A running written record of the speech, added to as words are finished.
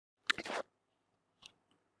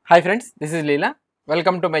Hi friends, this is Leela.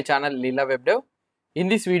 Welcome to my channel Leela WebDev. In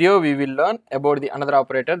this video, we will learn about the another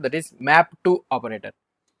operator, that is MapTo operator.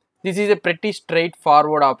 This is a pretty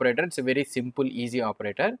straightforward operator. It's a very simple, easy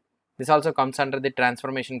operator. This also comes under the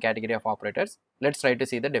transformation category of operators. Let's try to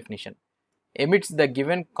see the definition. Emits the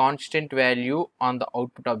given constant value on the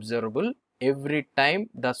output observable every time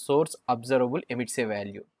the source observable emits a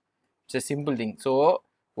value. It's a simple thing. So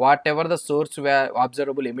whatever the source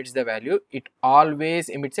observable emits the value, it always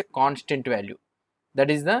emits a constant value. That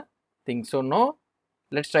is the thing. So now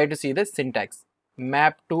let's try to see the syntax.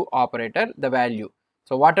 MapTo operator, the value.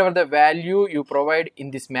 So whatever the value you provide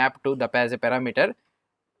in this MapTo as a parameter,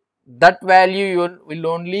 that value will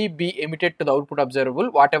only be emitted to the output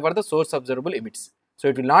observable whatever the source observable emits. So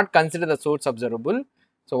it will not consider the source observable.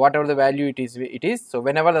 So whatever the value it is. So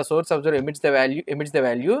whenever the source observable emits the value,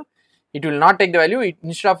 it will not take the value.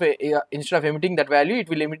 Instead of emitting that value, it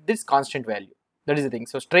will emit this constant value. That is the thing.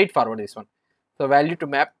 So straightforward this one. So value to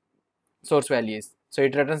map source value is. So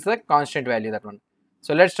it returns the constant value, that one.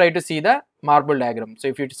 So let's try to see the marble diagram. So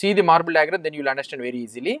if you see the marble diagram, then you will understand very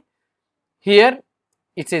easily. Here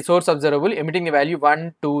it's a source observable emitting the value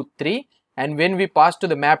 1, 2, 3, and when we pass to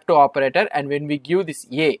the MapTo operator and when we give this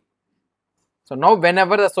A. So now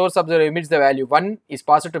whenever the source observable emits the value 1 is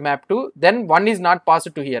passed to MapTo, then 1 is not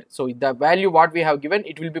passed to here. So the value what we have given,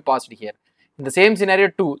 it will be passed here. In the same scenario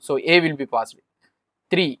 2, so A will be passed,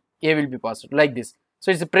 3, A will be passed, like this.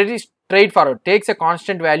 So it's a pretty straightforward. Takes a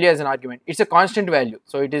constant value as an argument. It's a constant value.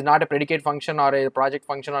 So it is not a predicate function or a project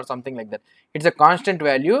function or something like that. It's a constant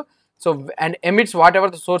value. So and emits whatever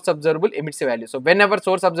the source observable emits a value. So whenever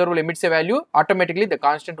source observable emits a value, automatically the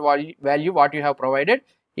constant value what you have provided,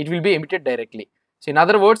 it will be emitted directly. So in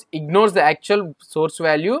other words, ignores the actual source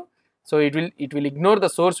value. So it will ignore the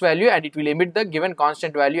source value and it will emit the given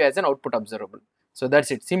constant value as an output observable. So that's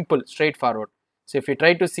it, simple, straightforward. So if you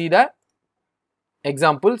try to see the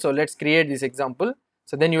example, so let's create this example.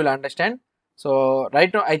 So then you will understand. So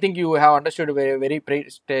right now I think you have understood very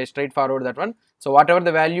straightforward that one. So whatever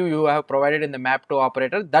the value you have provided in the MapTo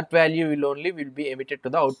operator, that value will be emitted to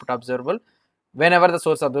the output observable whenever the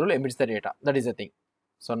source observable emits the data. That is the thing.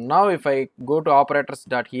 So now if I go to operators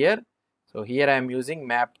dot here, so here I am using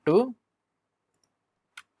MapTo,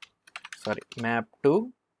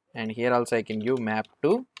 and here also I can give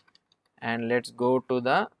MapTo, and let's go to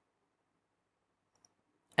the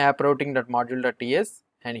app routing.module.ts,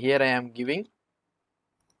 and here I am giving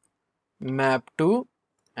MapTo,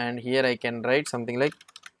 and here I can write something like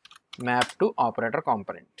MapTo operator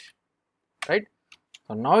component, right?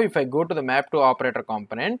 So now if I go to the MapTo operator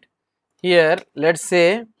component, here let's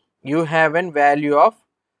say you have a value of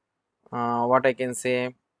what I can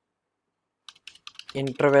say,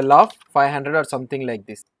 interval of 500 or something like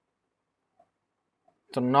this.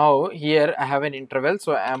 So now here I have an interval,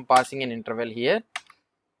 so I am passing an interval here.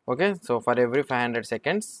 Okay, so for every 500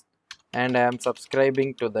 seconds, and I am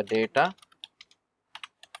subscribing to the data.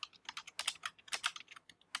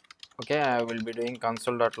 Okay, I will be doing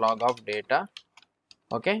console.log of data.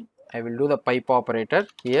 Okay, I will do the pipe operator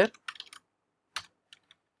here.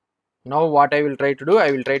 Now what I will try to do, I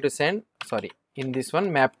will try to send, in this one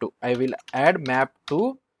MapTo, I will add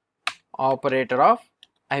MapTo operator of,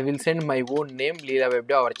 I will send my own name Leela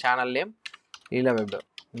WebDev, our channel name Leela WebDev.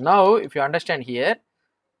 Now if you understand here,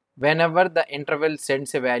 whenever the interval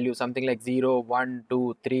sends a value something like 0, 1,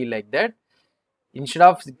 2, 3 like that, instead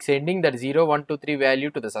of sending that 0, 1, 2, 3 value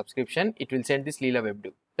to the subscription, it will send this Leela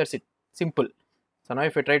WebDev. That's it, simple. So now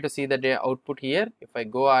if I try to see the output here, if I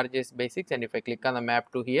go RxJS basics and if I click on the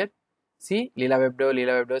MapTo here, see Leela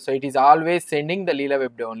WebDev. So it is always sending the Leela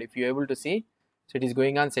WebDev only. If you are able to see, so it is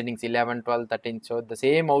going on sending 11, 12, 13. So the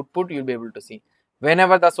same output you will be able to see.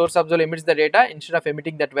 Whenever the source observable emits the data, instead of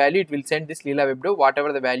emitting that value, it will send this Leela WebDev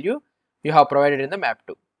whatever the value you have provided in the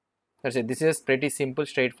MapTo. That's it. This is pretty simple,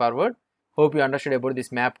 straightforward. Hope you understood about this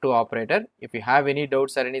MapTo operator. If you have any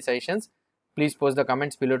doubts or any suggestions, please post the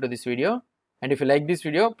comments below to this video. And if you like this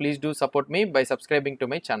video, please do support me by subscribing to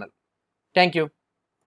my channel. Thank you.